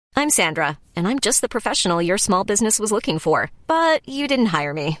I'm Sandra, and I'm just the professional your small business was looking for. But you didn't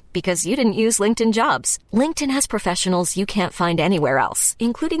hire me because you didn't use LinkedIn Jobs. LinkedIn has professionals you can't find anywhere else,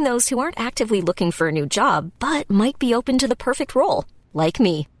 including those who aren't actively looking for a new job, but might be open to the perfect role, like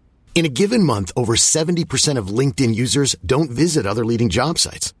me. In a given month, over 70% of LinkedIn users don't visit other leading job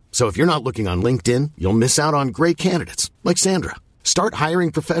sites. So if you're not looking on LinkedIn, you'll miss out on great candidates like Sandra. Start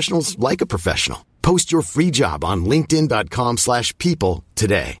hiring professionals like a professional. Post your free job on linkedin.com/people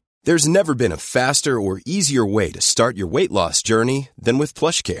today. There's never been a faster or easier way to start your weight loss journey than with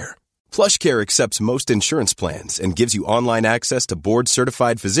PlushCare. PlushCare accepts most insurance plans and gives you online access to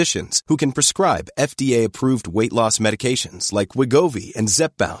board-certified physicians who can prescribe FDA-approved weight loss medications like Wegovy and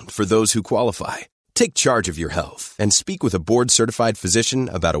Zepbound for those who qualify. Take charge of your health and speak with a board-certified physician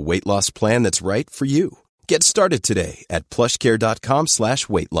about a weight loss plan that's right for you. Get started today at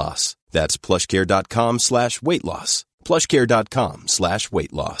plushcare.com/weight loss. That's plushcare.com/weight loss.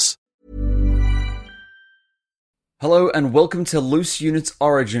 plushcare.com/weight loss. Hello and welcome to Loose Units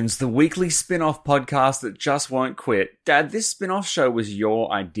Origins, the weekly spin-off podcast that just won't quit. Dad, this spin-off show was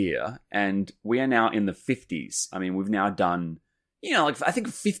your idea, and we are now in the 50s. I mean, we've now done, I think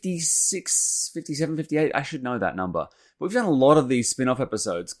 56, 57, 58. I should know that number. But we've done a lot of these spin-off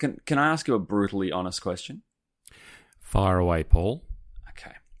episodes. Can I ask you a brutally honest question? Fire away, Paul.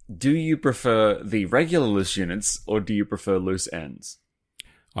 Okay. Do you prefer the regular Loose Units, or do you prefer Loose Ends?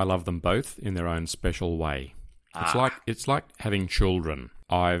 I love them both in their own special way. It's like having children.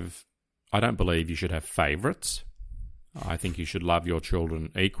 I don't believe you should have favourites. I think you should love your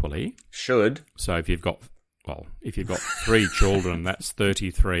children equally. Should. So if you've got 3 children, that's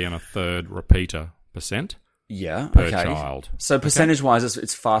 33 and a third repeater percent. Yeah, per okay. child. So percentage-wise,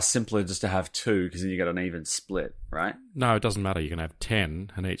 it's far simpler just to have 2 because then you get an even split, right? No, it doesn't matter. You can have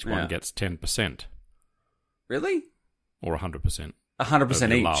 10 and each one gets 10%. Really? Or 100%.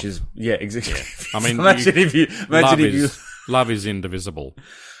 100% each love. is... Yeah, exactly. Yeah. I mean, love is indivisible.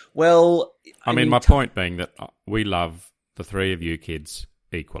 Well... I mean, my point being that we love the 3 of you kids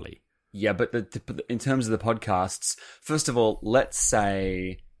equally. Yeah, but in terms of the podcasts, first of all, let's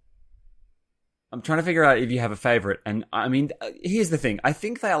say... I'm trying to figure out if you have a favourite, and I mean, here's the thing. I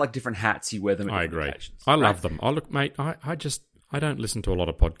think they are like different hats. You wear them at different occasions. I love them. Look, mate, I don't listen to a lot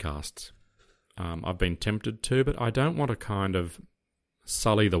of podcasts. I've been tempted to, but I don't want to kind of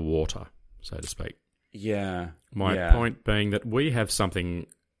sully the water, so to speak. Yeah. My point being that we have something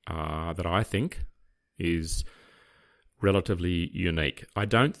that I think is relatively unique. I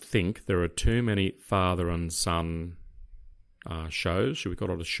don't think there are too many father and son shows. Should we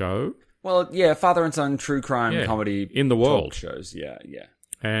call it a show? Well, yeah, father and son true crime comedy in the world talk shows. Yeah.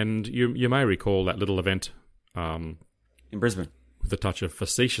 And you may recall that little event in Brisbane with a touch of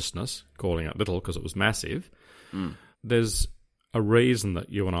facetiousness, calling it little because it was massive. There's a reason that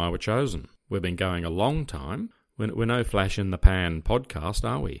you and I were chosen. We've been going a long time. We're no flash in the pan podcast,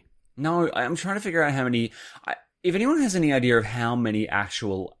 are we? No, I'm trying to figure out how many. If anyone has any idea of how many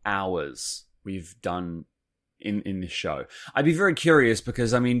actual hours we've done in this show, I'd be very curious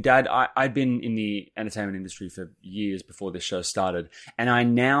because, I mean, Dad, I'd been in the entertainment industry for years before this show started, and I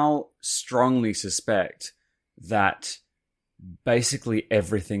now strongly suspect that basically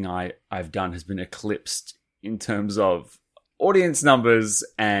everything I've done has been eclipsed in terms of audience numbers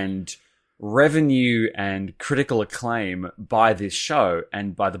and revenue and critical acclaim by this show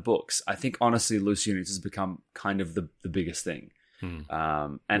and by the books. I think, honestly, Loose Units has become kind of the biggest thing. And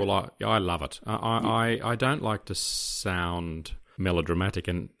I love it. I don't like to sound melodramatic,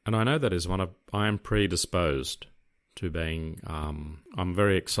 and I know that is I am predisposed to being. I'm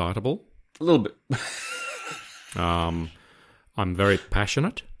very excitable. A little bit. I'm very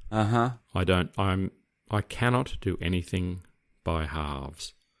passionate. I cannot do anything by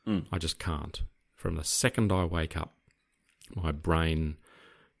halves. I just can't. From the second I wake up, my brain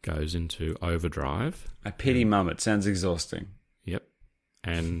goes into overdrive. I pity Mum. It sounds exhausting. Yep.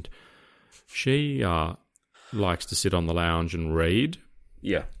 And she likes to sit on the lounge and read.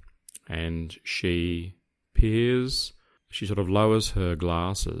 Yeah. And she sort of lowers her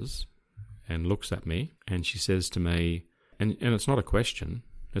glasses and looks at me, and she says to me, and it's not a question,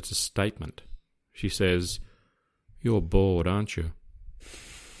 it's a statement. She says, "You're bored, aren't you?"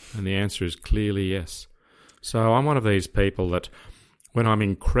 And the answer is clearly yes. So I'm one of these people that when I'm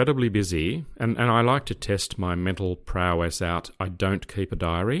incredibly busy, and I like to test my mental prowess out, I don't keep a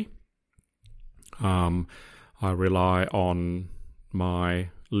diary. I rely on my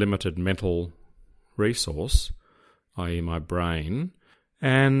limited mental resource, i.e. my brain.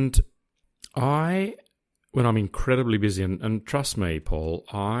 And when I'm incredibly busy, and trust me, Paul,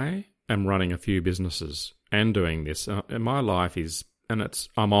 I am running a few businesses and doing this, and my life is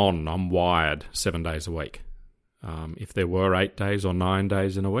I'm wired 7 days a week. If there were 8 days or 9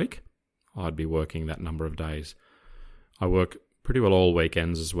 days in a week, I'd be working that number of days. I work pretty well all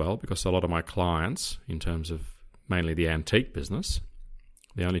weekends as well, because a lot of my clients, in terms of mainly the antique business,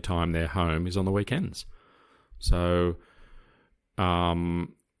 the only time they're home is on the weekends. So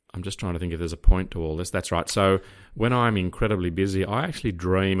I'm just trying to think if there's a point to all this. That's right. So when I'm incredibly busy, I actually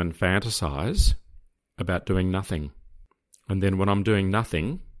dream and fantasize about doing nothing. And then when I'm doing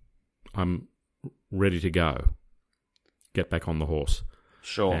nothing, I'm ready to go, get back on the horse.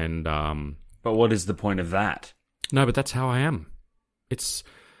 Sure. And but what is the point of that? No, but that's how I am. It's,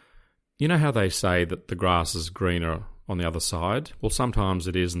 you know how they say that the grass is greener on the other side? Well, sometimes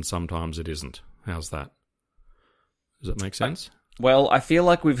it is and sometimes it isn't. How's that? Does it make sense? Well, I feel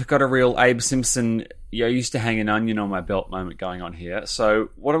like we've got a real Abe Simpson, I used to hang an onion on my belt moment going on here. So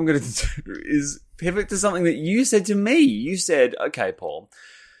what I'm going to do is pivot to something that you said to me. You said, okay, Paul,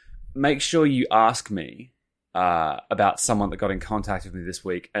 make sure you ask me about someone that got in contact with me this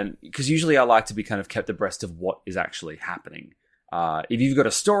week. And because usually I like to be kind of kept abreast of what is actually happening. If you've got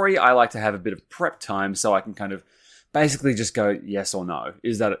a story, I like to have a bit of prep time so I can kind of basically just go yes or no.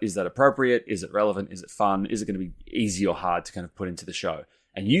 Is that appropriate? Is it relevant? Is it fun? Is it going to be easy or hard to kind of put into the show?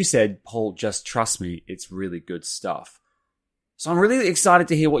 And you said, Paul, just trust me, it's really good stuff. So I'm really excited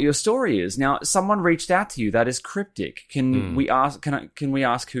to hear what your story is. Now, someone reached out to you that is cryptic. Can we ask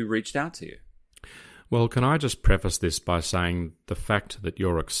who reached out to you? Well, can I just preface this by saying the fact that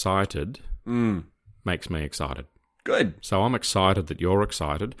you're excited makes me excited. Good. So I'm excited that you're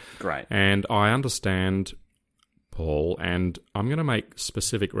excited. Great. And I understand, Paul, and I'm going to make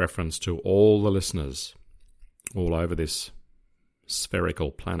specific reference to all the listeners all over this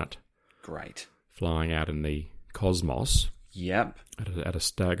spherical planet. Great. Flying out in the cosmos. Yep. At a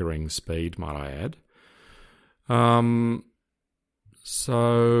staggering speed, might I add.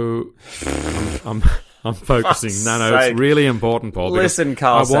 So I'm focusing. No, it's really important, Paul. Listen,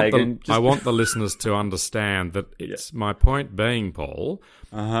 Carl Sagan. I want the listeners to understand that it's my point being, Paul,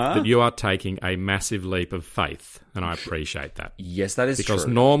 that you are taking a massive leap of faith, and I appreciate that. Yes, that is true. Because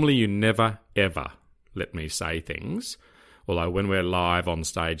normally you never, ever let me say things. Although when we're live on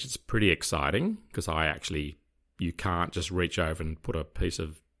stage, it's pretty exciting because you can't just reach over and put a piece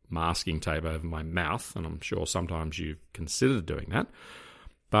of masking tape over my mouth, and I'm sure sometimes you've considered doing that.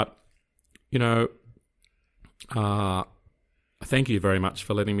 But, thank you very much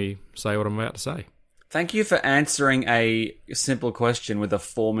for letting me say what I'm about to say. Thank you for answering a simple question with a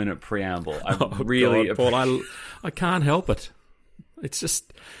 4-minute preamble. Paul, I can't help it. It's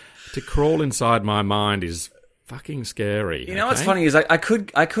just, to crawl inside my mind is fucking scary. You know what's funny is I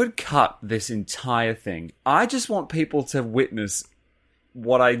could cut this entire thing. I just want people to witness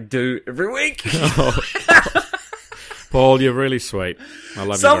what I do every week. Paul, you're really sweet. I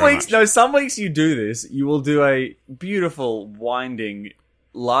love you very much. Some weeks you do this. You will do a beautiful, winding,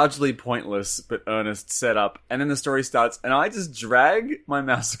 largely pointless but earnest setup, and then the story starts, and I just drag my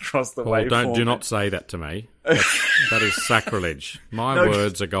mouse across the waveform. Do not say that to me. That is sacrilege. My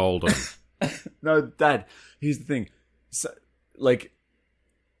words are golden. No, Dad. Here's the thing. So,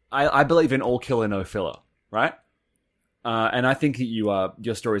 I believe in all killer, no filler, right? And I think that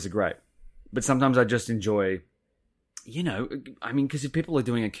your stories are great. But sometimes I just enjoy, because if people are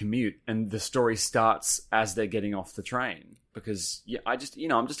doing a commute and the story starts as they're getting off the train, because I'm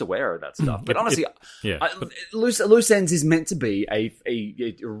just aware of that stuff. But honestly, Loose Ends is meant to be a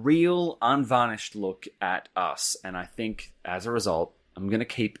real, unvarnished look at us. And I think as a result, I'm going to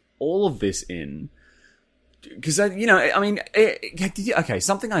keep all of this in. Because, something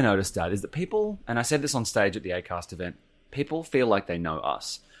I noticed, Dad, is that people, and I said this on stage at the Acast event, people feel like they know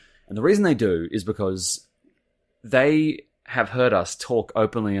us. And the reason they do is because they have heard us talk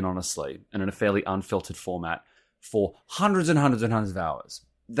openly and honestly and in a fairly unfiltered format for hundreds and hundreds and hundreds of hours.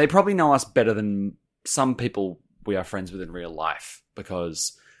 They probably know us better than some people we are friends with in real life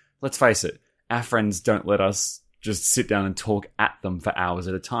because, let's face it, our friends don't let us just sit down and talk at them for hours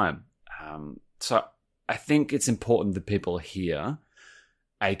at a time. So I think it's important that people hear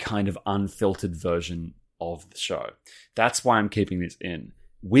a kind of unfiltered version of the show. That's why I'm keeping this in.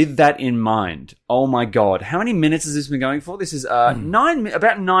 With that in mind, oh my God, how many minutes has this been going for? This is about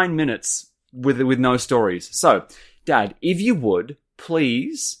 9 minutes with no stories. So, Dad, if you would,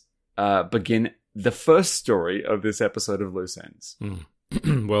 please begin the first story of this episode of Loose Ends.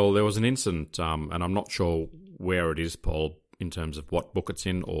 Well, there was an incident, and I'm not sure where it is, Paul, in terms of what book it's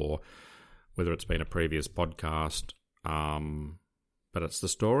in or whether it's been a previous podcast. But it's the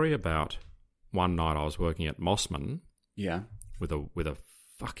story about one night I was working at Mossman. Yeah. With a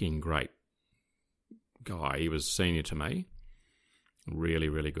fucking great guy. He was senior to me. Really,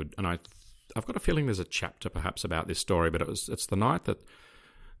 really good. And I've got a feeling there's a chapter perhaps about this story, but it's the night that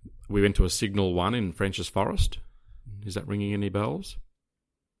we went to a Signal 1 in French's Forest. Is that ringing any bells?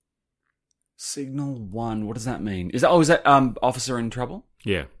 Signal 1, what does that mean? Is that Officer in Trouble?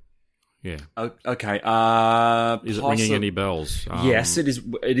 Yeah. Okay. Is it ringing any bells? Yes, it is.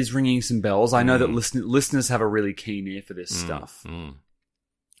 It is ringing some bells. I know that listeners have a really keen ear for this stuff.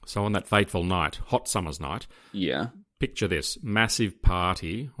 So on that fateful night, hot summer's night, picture this, massive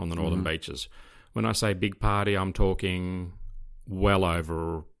party on the northern beaches. When I say big party, I'm talking well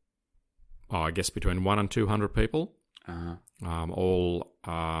over, I guess between 100 and 200 people. All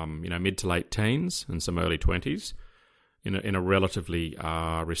mid to late teens and some early 20s. In a relatively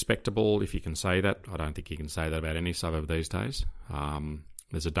respectable, if you can say that. I don't think you can say that about any suburb these days.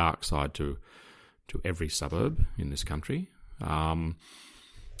 There's a dark side to every suburb in this country.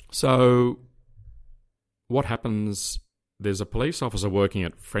 So what happens, there's a police officer working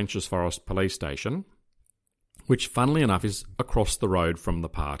at French's Forest Police Station, which funnily enough is across the road from the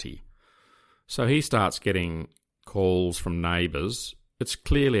party. So he starts getting calls from neighbours. It's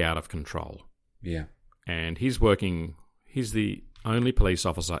clearly out of control. Yeah. And he's the only police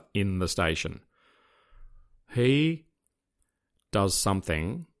officer in the station. He does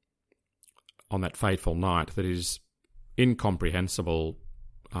something on that fateful night that is incomprehensible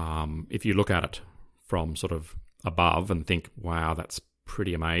if you look at it from sort of above and think, wow, that's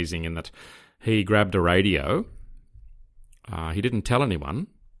pretty amazing, in that he grabbed a radio. He didn't tell anyone.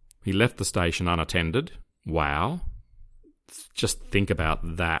 He left the station unattended. Wow. Just think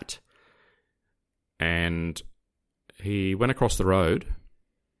about that. And he went across the road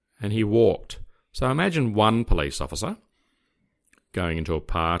and he walked. So imagine one police officer going into a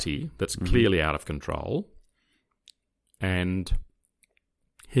party that's clearly out of control, and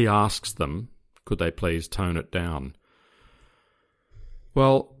he asks them, could they please tone it down?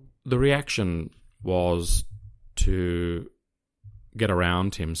 Well, the reaction was to get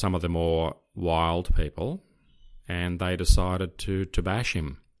around him, some of the more wild people, and they decided to bash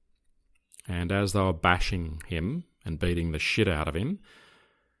him. And as they were bashing him and beating the shit out of him,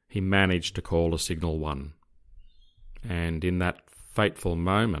 he managed to call a Signal 1. And in that fateful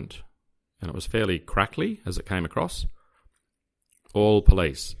moment, and it was fairly crackly as it came across, all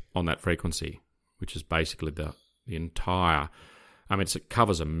police on that frequency, which is basically the entire... it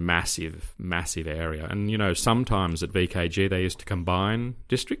covers a massive, massive area. And, sometimes at VKG they used to combine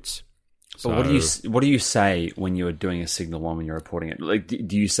districts. But what do you say when you're doing a Signal 1 when you're reporting it? Like,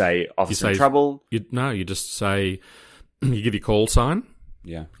 do you say officer in trouble? You just say, you give your call sign.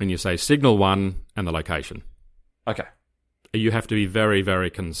 Yeah. And you say Signal 1 and the location. Okay. You have to be very, very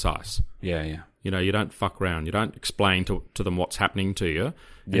concise. Yeah. You don't fuck around. You don't explain to them what's happening to you.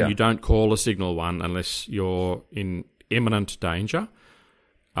 And you don't call a Signal 1 unless you're in imminent danger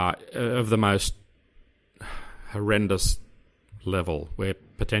of the most horrendous level where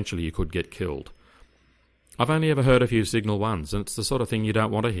potentially you could get killed. I've only ever heard a few Signal 1s, and it's the sort of thing you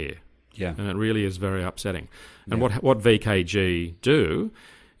don't want to hear. Yeah. And it really is very upsetting. And what VKG do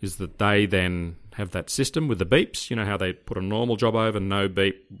is that they then have that system with the beeps. You know how they put a normal job over, no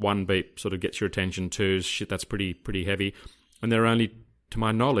beep, one beep sort of gets your attention, two, shit, that's pretty heavy. And there are only, to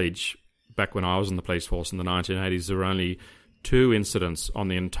my knowledge, back when I was in the police force in the 1980s, there were only 2 incidents on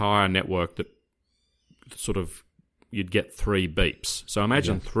the entire network that sort of you'd get 3 beeps. So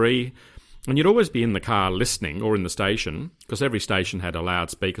imagine 3, and you'd always be in the car listening or in the station, because every station had a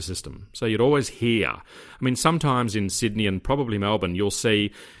loudspeaker system. So you'd always hear. Sometimes in Sydney and probably Melbourne, you'll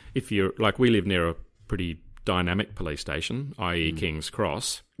see, if you're, like we live near a pretty dynamic police station, i.e. King's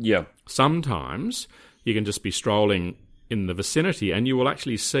Cross. Yeah. Sometimes you can just be strolling in the vicinity and you will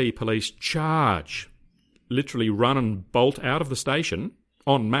actually see police charge, literally run and bolt out of the station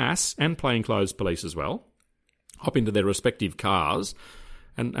en masse, and plainclothes police as well, hop into their respective cars,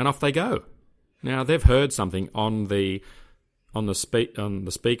 and off they go. Now, they've heard something on the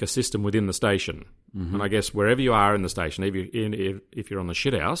speaker system within the station. Mm-hmm. And I guess wherever you are in the station, if you're on the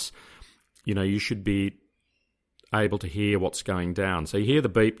shithouse, you should be able to hear what's going down. So you hear the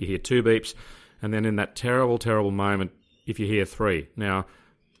beep, you hear 2 beeps, and then in that terrible, terrible moment, if you hear 3. Now,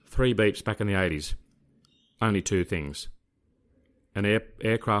 3 beeps back in the 80s, only 2 things. An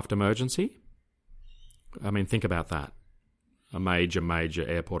aircraft emergency. Think about that. A major, major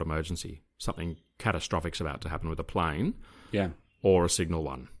airport emergency. Something catastrophic's about to happen with a plane. Yeah. Or a Signal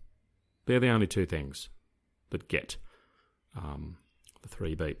 1. They're the only 2 things that get the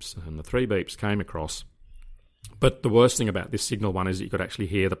 3 beeps. And the 3 beeps came across. But the worst thing about this Signal 1 is that you could actually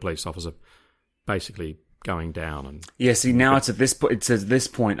hear the police officer basically going down. And see, now it's at this point. It's at this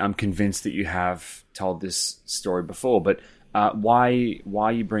point I'm convinced that you have told this story before, but Why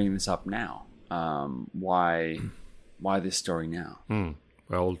are you bringing this up now? Why this story now?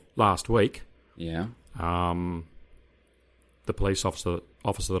 Well, last week, Yeah. the police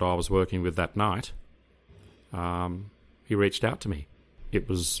officer that I was working with that night, he reached out to me.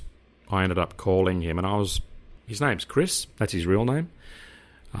 I ended up calling him, and his name's Chris. That's his real name.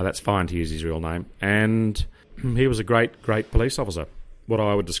 That's fine to use his real name. And he was a great police officer. What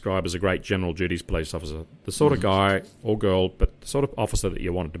I would describe as a great general duties police officer. The sort of guy or girl, but the sort of officer that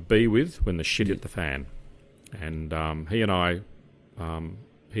you wanted to be with when the shit hit the fan. And he and I,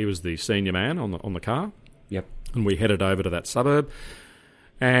 he was the senior man on the car. Yep. And we headed over to that suburb.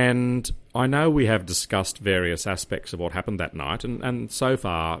 And I know we have discussed various aspects of what happened that night. And so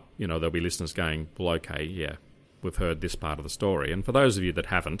far, there'll be listeners going, well, okay, yeah, we've heard this part of the story. And for those of you that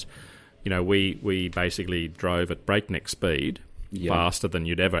haven't, we basically drove at breakneck speed, faster than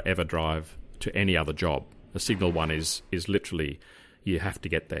you'd ever drive to any other job. The Signal one is literally, you have to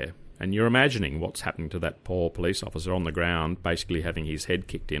get there. And you're imagining what's happening to that poor police officer on the ground, basically having his head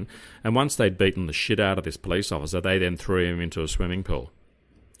kicked in. And once they'd beaten the shit out of this police officer, they then threw him into a swimming pool.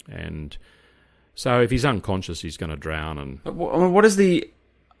 And so if he's unconscious, he's going to drown. And what is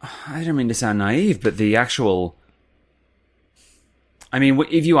I don't mean to sound naive, but the actual... I mean,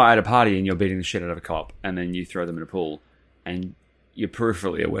 if you are at a party and you're beating the shit out of a cop and then you throw them in a pool and you're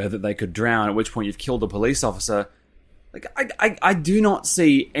peripherally aware that they could drown, at which point you've killed a police officer... Like, I do not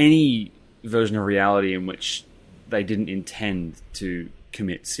see any version of reality in which they didn't intend to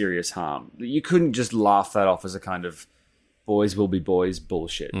commit serious harm. You couldn't just laugh that off as a kind of boys will be boys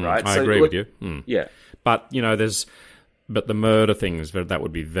bullshit, right? I agree with you. Yeah. But, but the murder things, that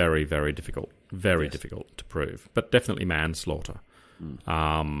would be very, very difficult. Very difficult to prove. But definitely manslaughter.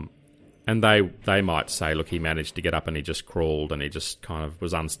 And they might say, look, he managed to get up and he just crawled and he just kind of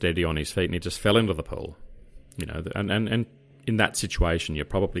was unsteady on his feet and he just fell into the pool. And in that situation, you're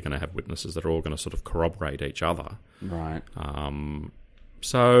probably going to have witnesses that are all going to sort of corroborate each other. Right.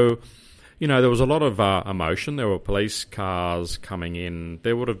 So, there was a lot of emotion. There were police cars coming in.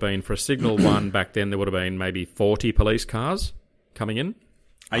 There would have been, for a Signal one back then, there would have been maybe 40 police cars coming in.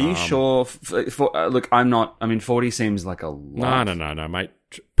 Are you sure? Look, I'm not... I mean, 40 seems like a lot. No, mate.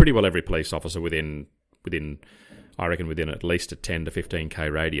 Pretty well every police officer within I reckon within at least a 10 to 15k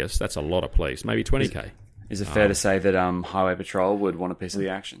radius. That's a lot of police. Maybe 20k. Is it fair to say that Highway Patrol would want a piece of the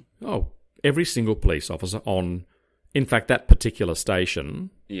action? Oh, every single police officer on, in fact, that particular station,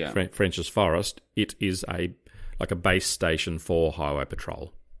 French's Forest, it is a base station for Highway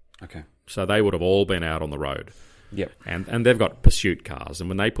Patrol. Okay. So they would have all been out on the road. Yep. And they've got pursuit cars, and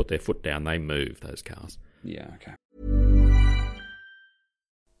when they put their foot down, they move those cars. Yeah, okay.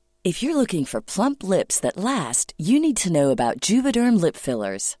 If you're looking for plump lips that last, you need to know about Juvederm lip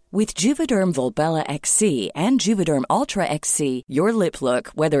fillers. With Juvederm Volbella XC and Juvederm Ultra XC, your lip look,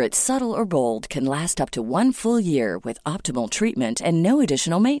 whether it's subtle or bold, can last up to 1 full year with optimal treatment and no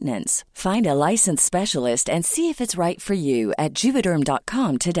additional maintenance. Find a licensed specialist and see if it's right for you at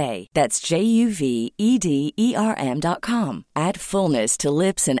Juvederm.com today. That's JUVEDERM.com. Add fullness to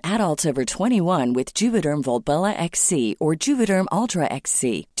lips in adults over 21 with Juvederm Volbella XC or Juvederm Ultra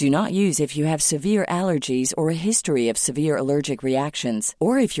XC. Do not use if you have severe allergies or a history of severe allergic reactions,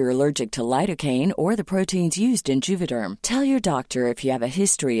 or if you're allergic to lidocaine or the proteins used in Juvederm. Tell your doctor if you have a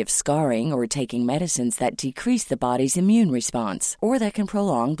history of scarring or taking medicines that decrease the body's immune response or that can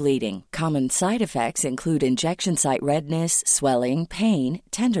prolong bleeding. Common side effects include injection site redness, swelling, pain,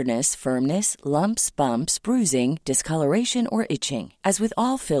 tenderness, firmness, lumps, bumps, bruising, discoloration, or itching. As with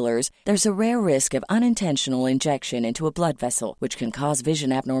all fillers, there's a rare risk of unintentional injection into a blood vessel, which can cause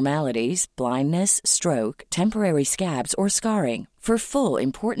vision abnormalities, blindness, stroke, temporary scabs, or scarring. For full,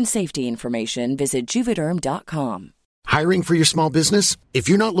 important safety information, visit Juvederm.com. Hiring for your small business? If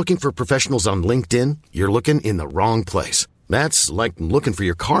you're not looking for professionals on LinkedIn, you're looking in the wrong place. That's like looking for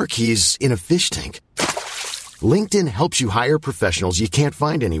your car keys in a fish tank. LinkedIn helps you hire professionals you can't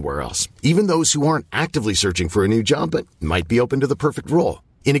find anywhere else, even those who aren't actively searching for a new job but might be open to the perfect role.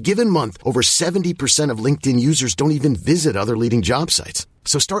 In a given month, over 70% of LinkedIn users don't even visit other leading job sites.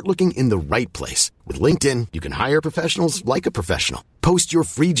 So start looking in the right place. With LinkedIn, you can hire professionals like a professional. Post your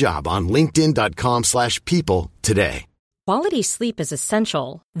free job on linkedin.com/people today. Quality sleep is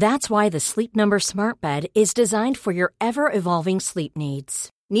essential. That's why the Sleep Number Smart Bed is designed for your ever-evolving sleep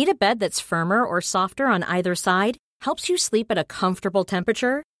needs. Need a bed that's firmer or softer on either side? Helps you sleep at a comfortable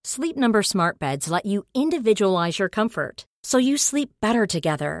temperature? Sleep Number Smart Beds let you individualize your comfort, so you sleep better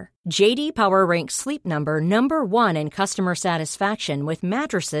together. J.D. Power ranks Sleep Number number 1 in customer satisfaction with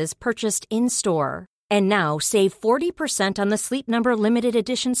mattresses purchased in-store. And now save 40% on the Sleep Number Limited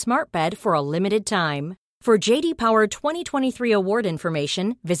Edition Smart Bed for a limited time. For JD Power 2023 award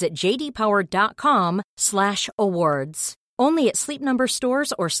information, visit jdpower.com/awards. Only at Sleep Number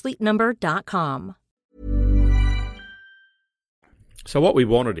stores or sleepnumber.com. So what we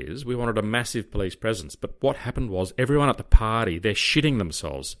wanted a massive police presence. But what happened was everyone at the party, they're shitting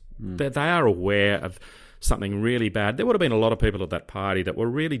themselves. They are aware of something really bad. There would have been a lot of people at that party that were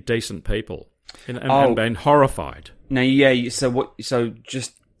really decent people and been horrified. Now, yeah, so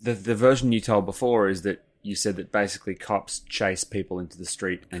just the version you told before is that you said that basically cops chased people into the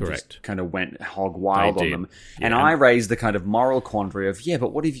street and Correct. just kind of went hog wild They on did. them. Yeah. And I raised the kind of moral quandary of, yeah,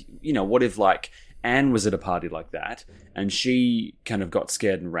 but what if like Anne was at a party like that and she kind of got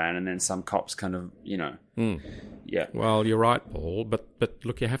scared and ran, and then some cops kind of, yeah. Well, you're right, Paul, but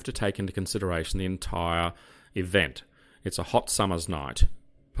look, you have to take into consideration the entire event. It's a hot summer's night.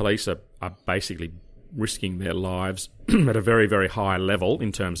 Police are basically risking their lives at a very, very high level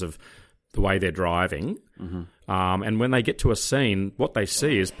in terms of the way they're driving. Mm-hmm. And when they get to a scene, what they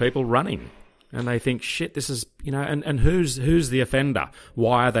see is people running. And they think, shit, this is, and who's the offender?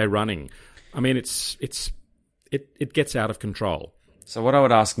 Why are they running? I mean, it gets out of control. So what I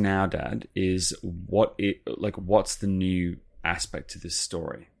would ask now, Dad, is what's the new aspect to this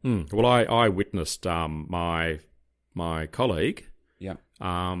story? Well, I witnessed my colleague, Yeah.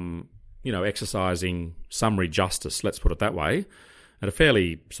 Exercising summary justice, let's put it that way, at a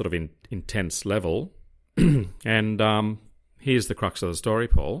fairly sort of intense level. And here's the crux of the story,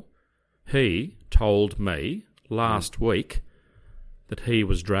 Paul. He told me last week that he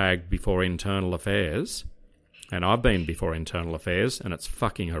was dragged before Internal Affairs, and I've been before Internal Affairs, and it's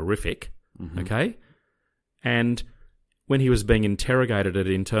fucking horrific, okay? And when he was being interrogated at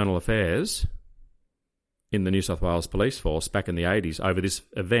Internal Affairs in the New South Wales Police Force back in the 80s over this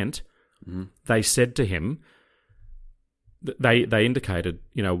event, they said to him, they indicated,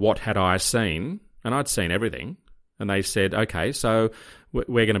 what had I seen? And I'd seen everything. And they said, okay, so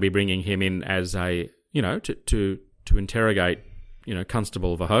we're going to be bringing him in as a, to interrogate,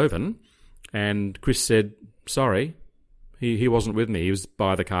 Constable Verhoeven. And Chris said, sorry, he wasn't with me. He was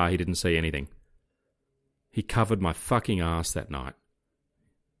by the car. He didn't see anything. He covered my fucking ass that night.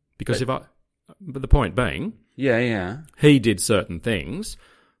 Because but the point being, Yeah. he did certain things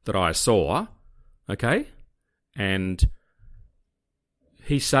that I saw, okay? And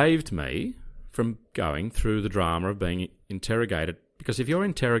he saved me from going through the drama of being interrogated. Because if you're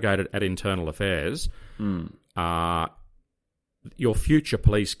interrogated at Internal Affairs, your future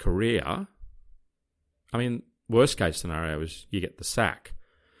police career, I mean, worst case scenario is you get the sack.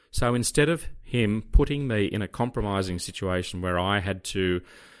 So instead of him putting me in a compromising situation where I had to,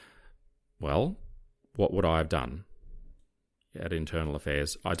 well, what would I have done at Internal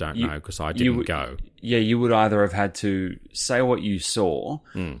Affairs? I don't know, because I didn't go. Yeah, you would either have had to say what you saw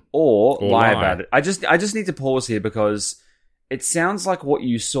or lie about it. I just need to pause here because it sounds like what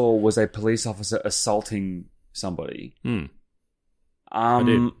you saw was a police officer assaulting somebody. I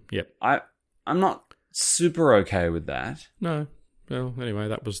did. Yep. I'm not super okay with that. No. Well, anyway,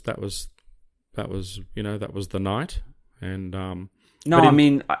 that was the night, and no, I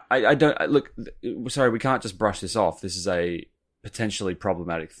mean, I don't look. Sorry, we can't just brush this off. This is a potentially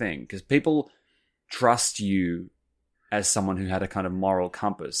problematic thing because people trust you as someone who had a kind of moral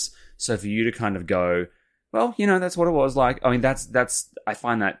compass. So for you to kind of go, well, that's what it was like. I mean, that's. I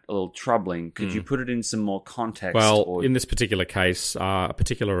find that a little troubling. Could you put it in some more context? Well, in this particular case, a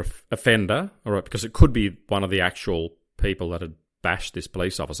particular offender, all right, because it could be one of the actual people that had bashed this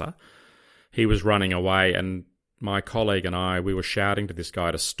police officer. He was running away, and my colleague and I, we were shouting to this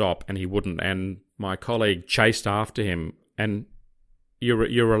guy to stop, and he wouldn't. And my colleague chased after him, and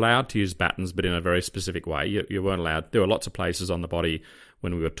you're allowed to use batons, but in a very specific way. You weren't allowed. There were lots of places on the body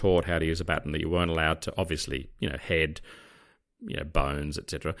when we were taught how to use a baton that you weren't allowed to, obviously, head, bones,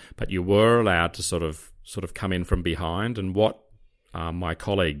 etc. But you were allowed to sort of come in from behind. And what my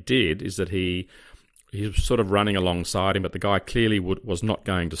colleague did is that he was sort of running alongside him, but the guy clearly was not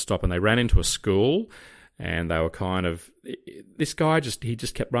going to stop. And they ran into a school, and they were kind of, this guy he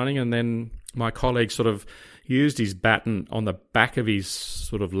just kept running, and then my colleague sort of used his baton on the back of his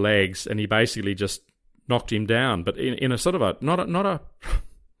sort of legs, and he basically just knocked him down. But in a sort of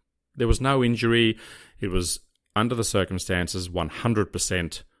there was no injury. It was, under the circumstances,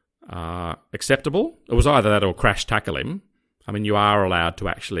 100% acceptable. It was either that or crash tackle him. I mean, you are allowed to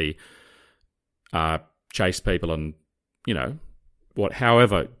actually chase people and,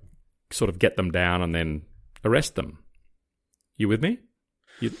 however, sort of get them down and then arrest them. You with me?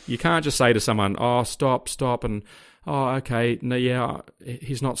 You can't just say to someone, oh, stop, and, oh, okay, no, yeah,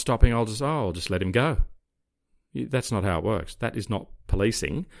 he's not stopping, I'll just let him go. That's not how it works. That is not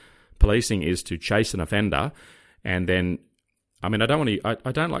policing. policing is to chase an offender, and then, I mean, I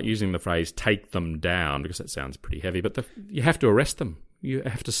don't like using the phrase "take them down" because that sounds pretty heavy. But you have to arrest them. You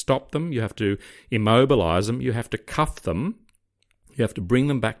have to stop them. You have to immobilise them. You have to cuff them. You have to bring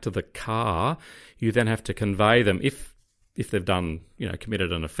them back to the car. You then have to convey them if they've done,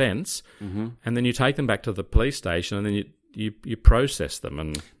 committed an offence, and then you take them back to the police station, and then you process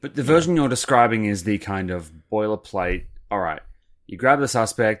them. But the version you're describing is the kind of boilerplate. All right, you grab the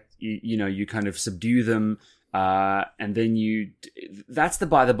suspect, you kind of subdue them, and then that's the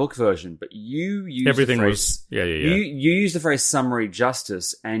by the book version. But you use everything the phrase, You use the phrase summary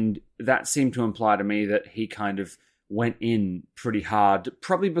justice, and that seemed to imply to me that he kind of went in pretty hard,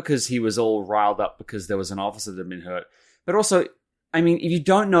 probably because he was all riled up because there was an officer that had been hurt. But also, I mean, if you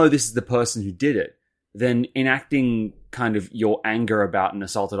don't know this is the person who did it, then enacting kind of your anger about an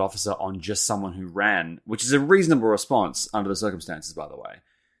assaulted officer on just someone who ran, which is a reasonable response under the circumstances, by the way,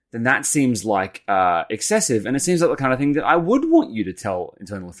 then that seems like excessive, and it seems like the kind of thing that I would want you to tell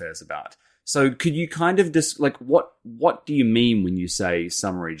Internal Affairs about. So could you kind of what do you mean when you say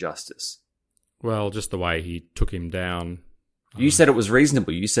summary justice? Well, just the way he took him down. You said it was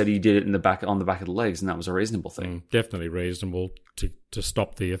reasonable. You said he did it on the back of the legs, and that was a reasonable thing. Definitely reasonable to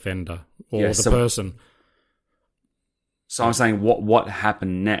stop the offender or the person. So I'm saying what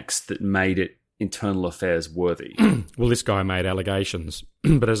happened next that made it Internal Affairs worthy? Well, this guy made allegations,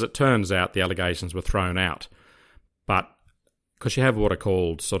 but as it turns out, the allegations were thrown out. But because you have what are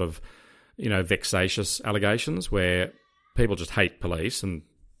called sort of, vexatious allegations where people just hate police, and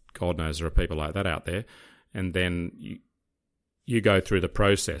God knows there are people like that out there, and then you go through the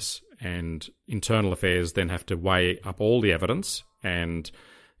process, and Internal Affairs then have to weigh up all the evidence, and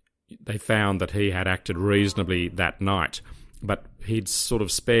they found that he had acted reasonably that night, but he'd sort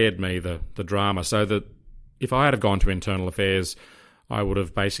of spared me the drama, so that if I had have gone to Internal Affairs, I would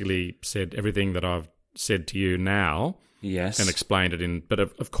have basically said everything that I've said to you now, yes, and explained it but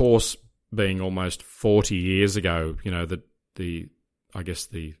of course, being almost 40 years ago, it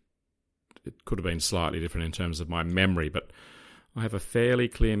could have been slightly different in terms of my memory, but I have a fairly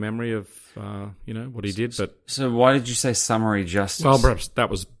clear memory of, what he did. But so why did you say summary justice? Well, perhaps that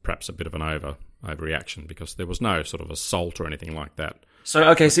was a bit of an overreaction because there was no sort of assault or anything like that. So,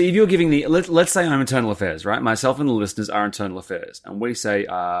 okay, so if you're giving let's say I'm Internal Affairs, right? Myself and the listeners are Internal Affairs, and we say,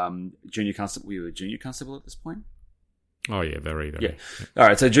 Junior Constable, were you a Junior Constable at this point? Oh, yeah, very, very. Yeah. All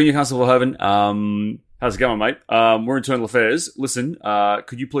right, so Junior Constable Hervin, how's it going, mate? We're Internal Affairs. Listen,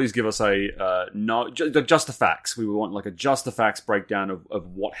 could you please give us just the facts? We want like a just the facts breakdown of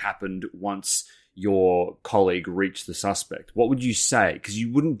what happened once your colleague reached the suspect. What would you say? Because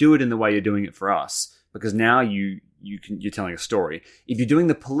you wouldn't do it in the way you're doing it for us, because now you're telling a story. If you're doing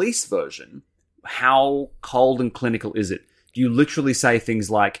the police version, how cold and clinical is it? Do you literally say things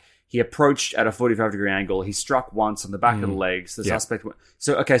like, he approached at a 45-degree angle, he struck once on the back of the legs, the suspect went...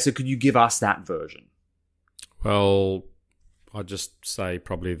 So could you give us that version? Well, I'd just say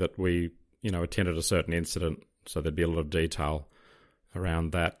probably that we, attended a certain incident, so there'd be a lot of detail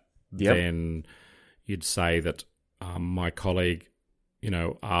around that. Yep. Then you'd say that my colleague,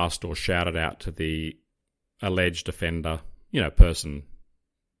 asked or shouted out to the alleged offender, person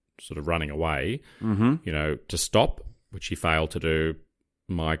sort of running away, to stop, which he failed to do.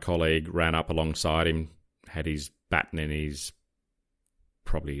 My colleague ran up alongside him, had his baton in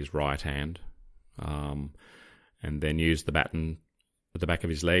probably his right hand, and then used the baton at the back of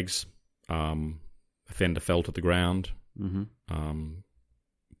his legs. Offender fell to the ground.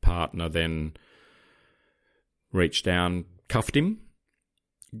 Partner then reached down, cuffed him,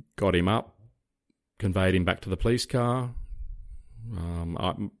 got him up, conveyed him back to the police car.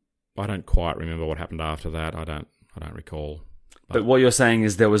 I don't quite remember what happened after that. I don't recall. But what you're saying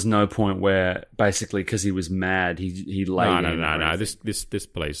is there was no point where basically because he was mad, he lay. No. This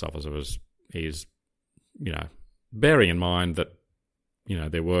police officer is bearing in mind that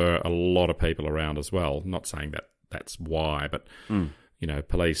there were a lot of people around as well. Not saying that that's why, but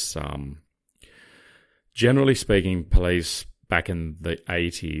police. Generally speaking, police back in the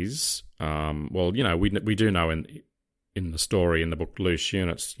 80s. We do know in the story in the book Loose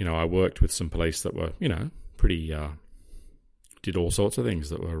Units. I worked with some police that were pretty. Did all sorts of things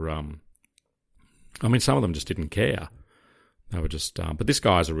that were, some of them just didn't care. They were just, but this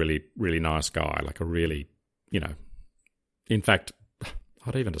guy's a really, really nice guy, like a really, in fact,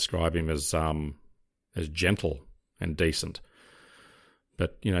 I'd even describe him as gentle and decent.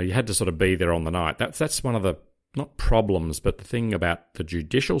 But, you had to sort of be there on the night. That's one of the, not problems, but the thing about the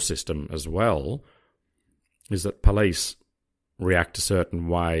judicial system as well is that police react a certain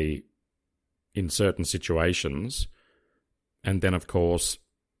way in certain situations. And then, of course,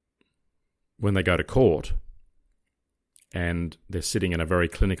 when they go to court and they're sitting in a very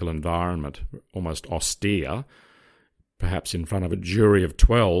clinical environment, almost austere, perhaps in front of a jury of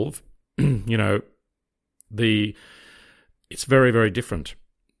 12, it's very, very different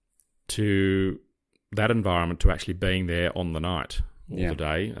to that environment to actually being there on the night or the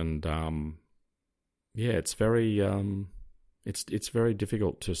day. And, it's very it's very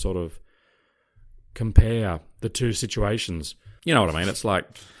difficult to sort of compare the two situations. You know what I mean? It's like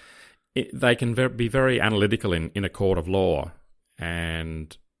they can be very analytical in a court of law,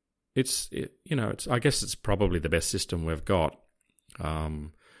 and it's I guess it's probably the best system we've got. But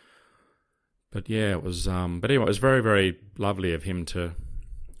yeah, it was. But anyway, it was very, very lovely of him to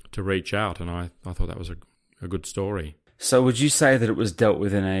reach out, and I thought that was a good story. So, would you say that it was dealt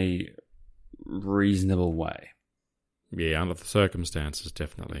with in a reasonable way? Yeah, under the circumstances,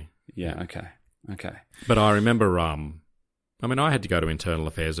 definitely. Yeah. Okay. But I remember, I had to go to Internal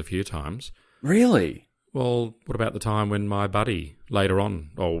Affairs a few times. Really? Well, what about the time when my buddy later on?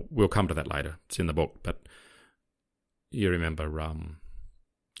 Oh, we'll come to that later. It's in the book, but you remember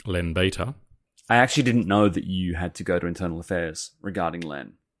Len Beater? I actually didn't know that you had to go to Internal Affairs regarding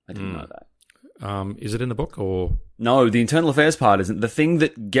Len. I didn't know that. Is it in the book or...? No, the Internal Affairs part isn't. The thing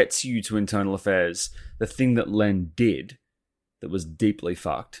that gets you to Internal Affairs, the thing that Len did that was deeply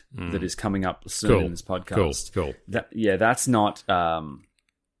fucked, that is coming up soon in this podcast. Cool. That's not...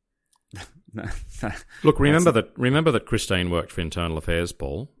 Look, remember that Christine worked for Internal Affairs,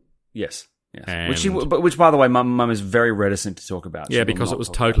 Paul? Yes. And which, by the way, my mum is very reticent to talk about. Yeah, because it was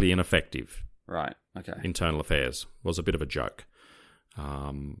totally ineffective. Right, okay. Internal Affairs was a bit of a joke.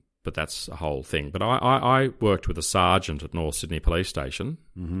 But that's a whole thing. But I worked with a sergeant at North Sydney Police Station,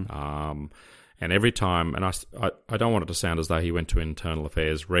 and every time, and I don't want it to sound as though he went to Internal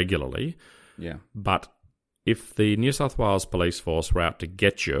Affairs regularly, but if the New South Wales Police Force were out to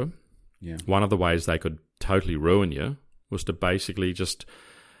get you, one of the ways they could totally ruin you was to basically just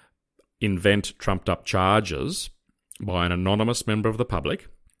invent trumped-up charges by an anonymous member of the public.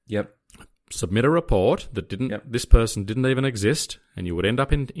 Yep. Submit a report that this person didn't even exist, and you would end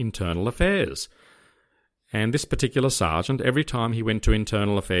up in Internal Affairs. And this particular sergeant, every time he went to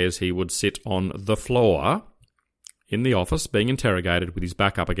Internal Affairs, he would sit on the floor in the office being interrogated with his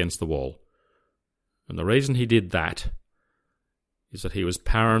back up against the wall. And the reason he did that is that he was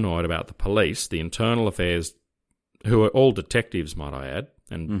paranoid about the police, the Internal Affairs, who are all detectives, might I add,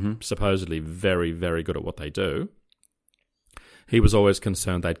 and supposedly very, very good at what they do. He was always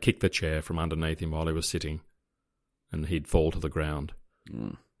concerned they'd kick the chair from underneath him while he was sitting and he'd fall to the ground.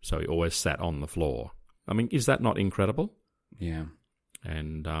 So he always sat on the floor. I mean, is that not incredible? Yeah.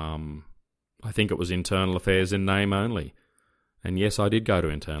 And I think it was Internal Affairs in name only. And yes, I did go to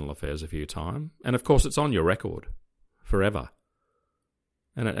Internal Affairs a few times. And of course, it's on your record forever.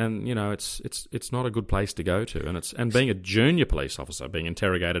 And you know, it's not a good place to go to. And being a junior police officer, being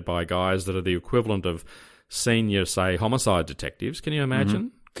interrogated by guys that are the equivalent of senior, say, homicide detectives. Can you imagine?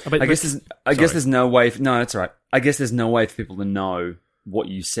 I guess there's no way... No, that's all right. I guess there's no way for people to know what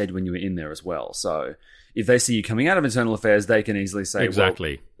you said when you were in there as well. So if they see you coming out of Internal Affairs, they can easily say,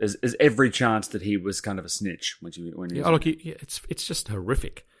 exactly. Well, there's every chance that he was kind of a snitch when you look, it's just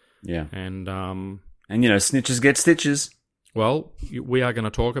horrific. Yeah. And snitches get stitches. Well, we are going to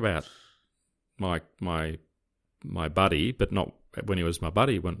talk about my buddy, but not when he was my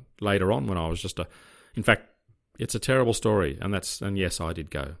buddy. When later on, when I was just a... In fact, it's a terrible story, and yes, I did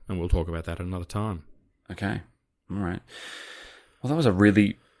go, and we'll talk about that another time. Okay, all right. Well, that was a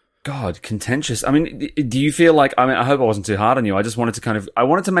really, contentious. I mean, do you feel like? I mean, I hope I wasn't too hard on you. I just wanted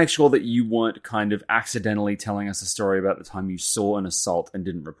to make sure that you weren't kind of accidentally telling us a story about the time you saw an assault and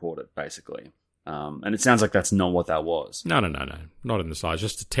didn't report it, basically. And it sounds like that's not what that was. No, not in the size.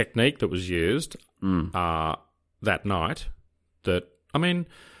 Just a technique that was used that night. That I mean.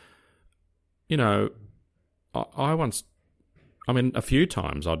 You know, a few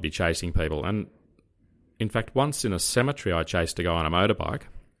times I'd be chasing people. And in fact, once in a cemetery, I chased a guy on a motorbike.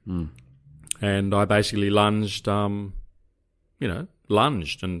 And I basically lunged and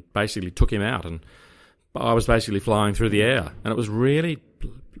basically took him out. And I was basically flying through the air. And it was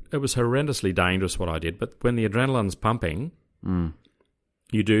horrendously dangerous what I did. But when the adrenaline's pumping,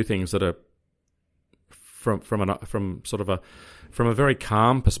 you do things that are from a very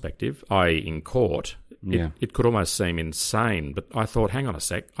calm perspective, i.e. in court, it could almost seem insane. But I thought, hang on a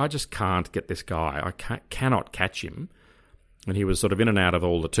sec, I just can't get this guy. I cannot catch him. And he was sort of in and out of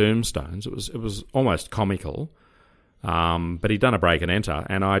all the tombstones. It was almost comical. But he'd done a break and enter,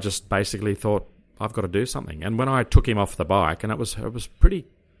 and I just basically thought, I've got to do something. And when I took him off the bike, and it was pretty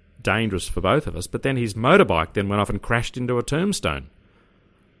dangerous for both of us, but then his motorbike then went off and crashed into a tombstone.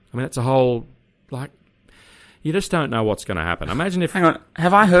 I mean, it's a whole, like, you just don't know what's going to happen. Imagine if... Hang on,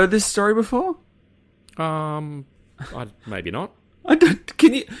 have I heard this story before? Maybe not. I don't.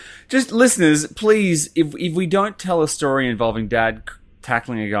 Can you just, listeners, please? If we don't tell a story involving Dad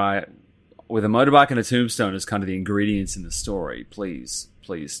tackling a guy with a motorbike and a tombstone as kind of the ingredients in the story, please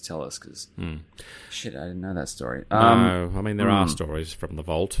tell us, because shit, I didn't know that story. No, I mean, there are stories from the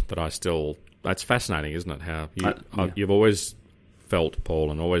vault that I still... It's fascinating, isn't it? How you've always felt,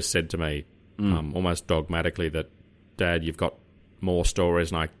 Paul, and always said to me, almost dogmatically, that, Dad, you've got more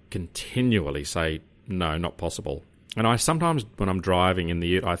stories, and I continually say, no, not possible. And I sometimes, when I'm driving in the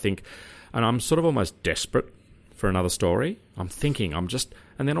ute, I think, and I'm sort of almost desperate for another story. I'm thinking,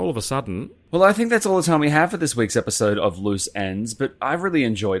 and then all of a sudden... Well, I think that's all the time we have for this week's episode of Loose Ends, but I really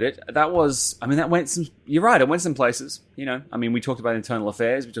enjoyed it. You're right, it went some places, you know. I mean, we talked about internal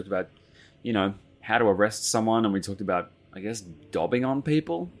affairs, we talked about, you know, how to arrest someone, and we talked about, I guess, dobbing on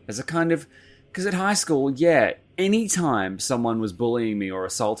people as a kind of... Because at high school, any time someone was bullying me or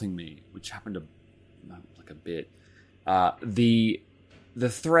assaulting me, which happened a bit, the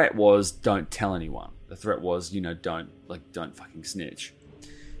threat was, don't tell anyone. The threat was, you know, don't fucking snitch.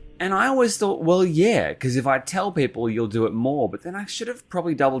 And I always thought, well, yeah, because if I tell people, you'll do it more. But then I should have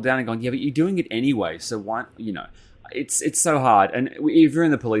probably doubled down and gone, yeah, but you're doing it anyway, so why, you know, it's so hard. And if you're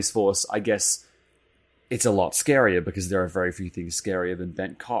in the police force, I guess it's a lot scarier, because there are very few things scarier than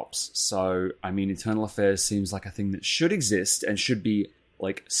bent cops. So, I mean, internal affairs seems like a thing that should exist and should be,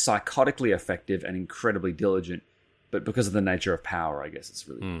 like, psychotically effective and incredibly diligent. But because of the nature of power, I guess it's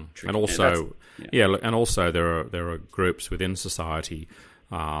really tricky. And also, and also there are groups within society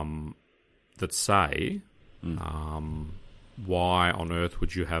that say, why on earth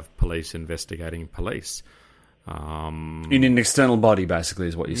would you have police investigating police? In an external body, basically,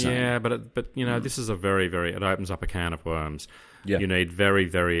 is what you're saying. Yeah, but you know, this is a very, very... It opens up a can of worms. Yeah. You need very,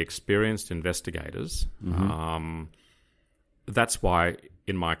 very experienced investigators. That's why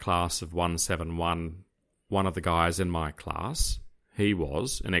in my class of 171, one of the guys in my class, he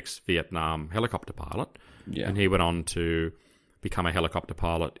was an ex-Vietnam helicopter pilot, and he went on to become a helicopter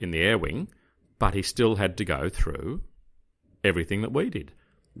pilot in the air wing, but he still had to go through everything that we did.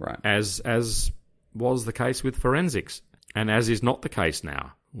 Right. As was the case with forensics, and as is not the case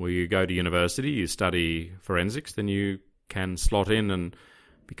now. Where you go to university, you study forensics, then you can slot in and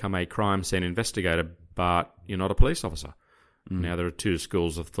become a crime scene investigator, but you're not a police officer. Now, there are two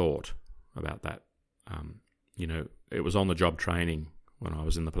schools of thought about that. You know, it was on-the-job training when I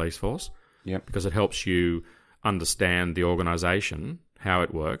was in the police force, because it helps you understand the organisation, how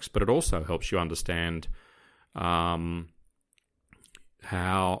it works, but it also helps you understand how,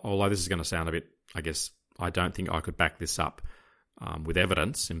 although this is going to sound a bit, I guess, I don't think I could back this up with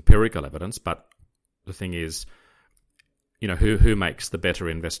evidence, empirical evidence, but the thing is, you know, who makes the better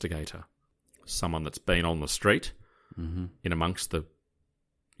investigator? Someone that's been on the street in amongst the,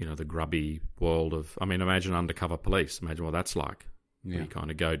 you know, the grubby world of... I mean, imagine undercover police. Imagine what that's like. Yeah. You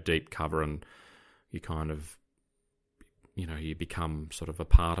kind of go deep cover and you kind of, you know, you become sort of a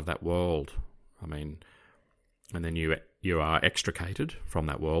part of that world. I mean, and then you are extricated from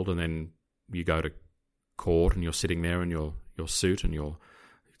that world, and then you go to court and you're sitting there in your suit, and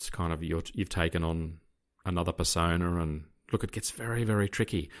it's kind of you've taken on another persona, and look, it gets very, very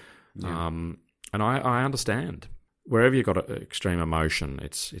tricky. Yeah. And I understand. Wherever you've got extreme emotion,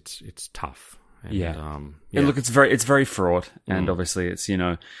 it's tough. And, and look, it's very fraught, and obviously it's, you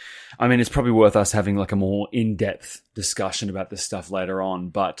know, I mean, it's probably worth us having like a more in-depth discussion about this stuff later on,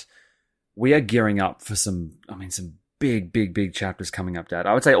 but we are gearing up for some big chapters coming up, Dad.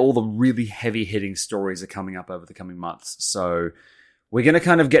 I would say all the really heavy-hitting stories are coming up over the coming months, so we're going to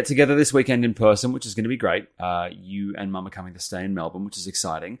kind of get together this weekend in person, which is going to be great. You and Mum are coming to stay in Melbourne, which is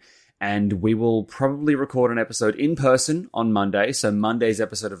exciting. And we will probably record an episode in person on Monday. So Monday's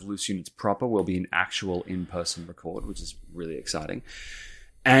episode of Loose Units proper will be an actual in-person record, which is really exciting.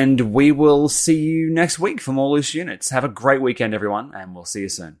 And we will see you next week for more Loose Units. Have a great weekend, everyone, and we'll see you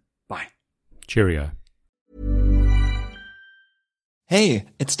soon. Bye. Cheerio. Hey,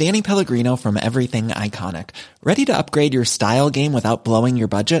 it's Danny Pellegrino from Everything Iconic. Ready to upgrade your style game without blowing your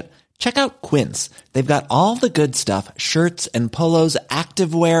budget? Check out Quince. They've got all the good stuff, shirts and polos,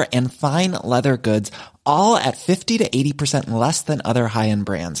 activewear, and fine leather goods, all at 50 to 80% less than other high-end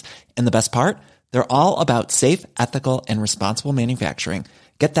brands. And the best part? They're all about safe, ethical, and responsible manufacturing.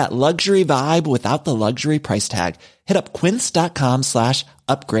 Get that luxury vibe without the luxury price tag. Hit up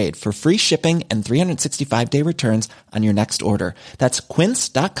quince.com/upgrade for free shipping and 365-day returns on your next order. That's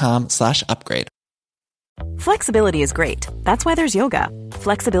quince.com/upgrade. Flexibility is great. That's why there's yoga.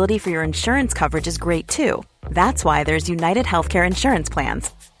 Flexibility for your insurance coverage is great too. That's why there's United Healthcare Insurance Plans.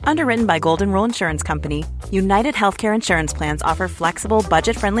 Underwritten by Golden Rule Insurance Company, United Healthcare Insurance Plans offer flexible,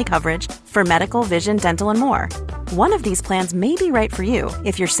 budget-friendly coverage for medical, vision, dental, and more. One of these plans may be right for you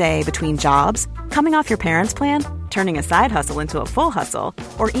if you're, say, between jobs, coming off your parents' plan, turning a side hustle into a full hustle,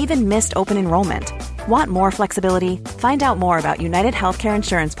 or even missed open enrollment. Want more flexibility? Find out more about United Healthcare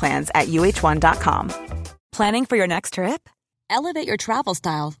Insurance Plans at uh1.com. Planning for your next trip? Elevate your travel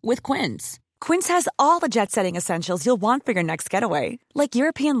style with Quince. Quince has all the jet-setting essentials you'll want for your next getaway, like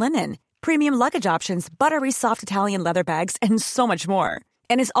European linen, premium luggage options, buttery soft Italian leather bags, and so much more.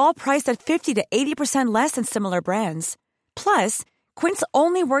 And is all priced at 50 to 80% less than similar brands. Plus, Quince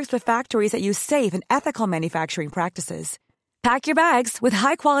only works with factories that use safe and ethical manufacturing practices. Pack your bags with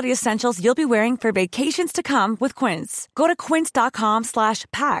high-quality essentials you'll be wearing for vacations to come with Quince. Go to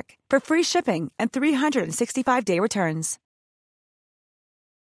quince.com/pack for free shipping and 365-day returns.